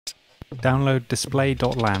Download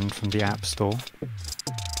display.land from the App Store,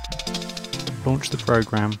 launch the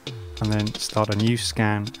program, and then start a new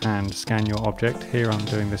scan and scan your object. Here I'm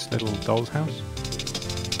doing this little doll's house.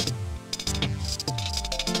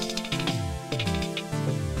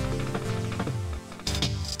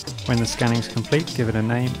 When the scanning is complete, give it a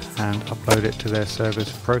name and upload it to their servers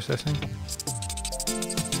for processing.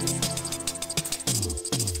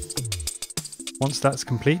 Once that's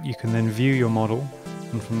complete, you can then view your model,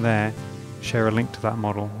 and from there share a link to that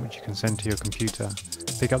model which you can send to your computer.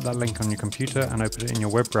 Pick up that link on your computer and open it in your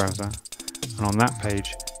web browser, and on that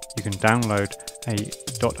page you can download a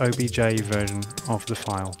 .obj version of the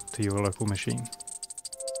file to your local machine.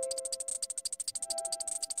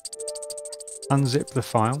 Unzip the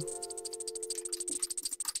file.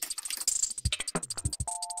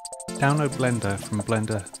 Download Blender from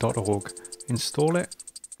blender.org, install it,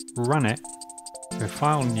 run it, go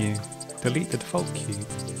File New, delete the default cube,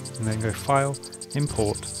 and then go File,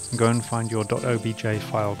 Import, and go and find your .obj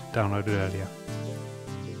file downloaded earlier.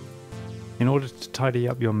 In order to tidy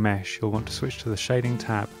up your mesh, you'll want to switch to the Shading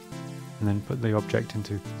tab, and then put the object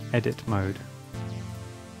into Edit mode.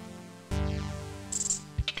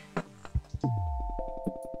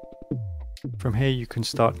 From here you can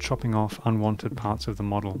start chopping off unwanted parts of the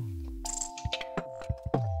model.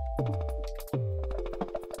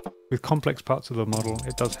 With complex parts of the model,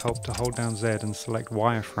 it does help to hold down Z and select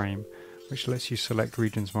wireframe, which lets you select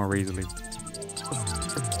regions more easily.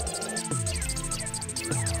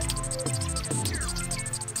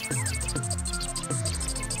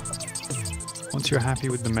 Once you're happy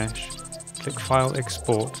with the mesh, click File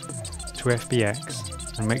Export to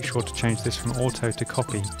FBX and make sure to change this from Auto to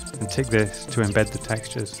Copy and tick this to embed the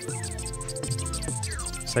textures.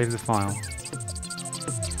 Save the file.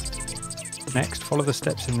 Next, follow the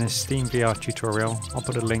steps in this SteamVR tutorial. I'll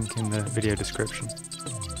put a link in the video description.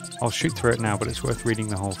 I'll shoot through it now, but it's worth reading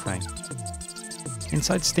the whole thing.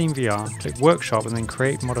 Inside SteamVR, click Workshop and then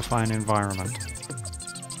Create Modify an Environment.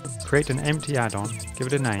 Create an empty add-on, give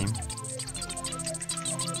it a name.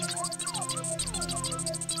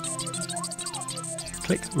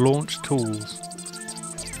 Click Launch Tools.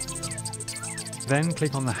 Then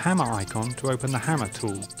click on the hammer icon to open the hammer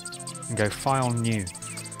tool and go File New.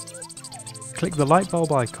 Click the light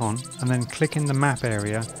bulb icon and then click in the map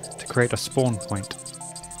area to create a spawn point.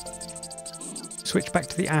 Switch back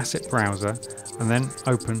to the asset browser and then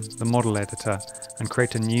open the model editor and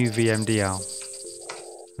create a new VMDL.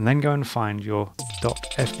 And then go and find your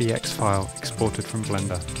 .fbx file exported from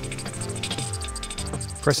Blender.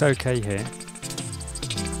 Press OK here.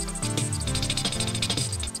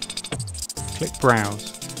 Click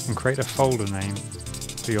Browse and create a folder name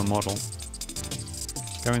for your model.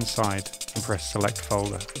 Go inside and press Select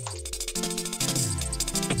Folder.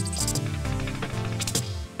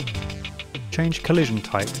 Change collision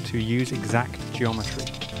type to use exact geometry.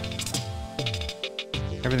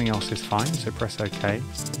 Everything else is fine, so press OK.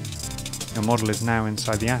 Your model is now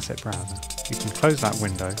inside the asset browser. You can close that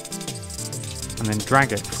window and then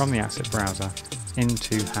drag it from the asset browser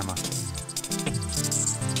into Hammer.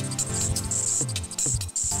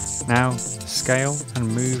 Now scale and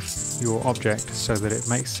move your object so that it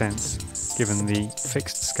makes sense given the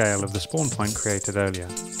fixed scale of the spawn point created earlier.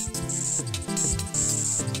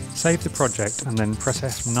 Save the project and then press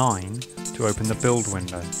F9 to open the build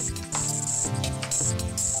window.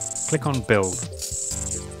 Click on Build.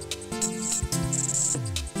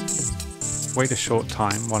 Wait a short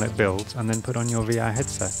time while it builds and then put on your VR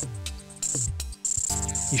headset.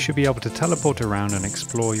 You should be able to teleport around and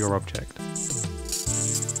explore your object.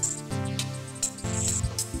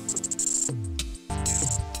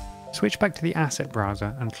 Switch back to the asset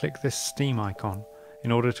browser and click this Steam icon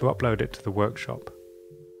in order to upload it to the workshop.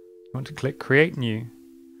 You want to click Create New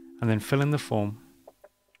and then fill in the form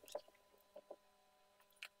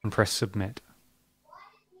and press Submit.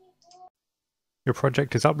 Your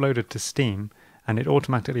project is uploaded to Steam and it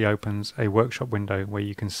automatically opens a workshop window where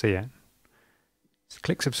you can see it. So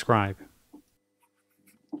click Subscribe.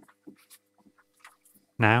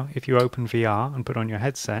 Now, if you open VR and put on your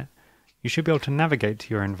headset, you should be able to navigate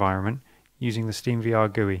to your environment using the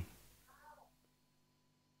SteamVR GUI.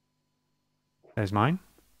 There's mine.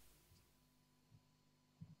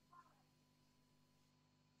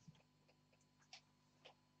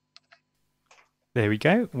 There we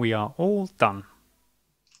go, we are all done.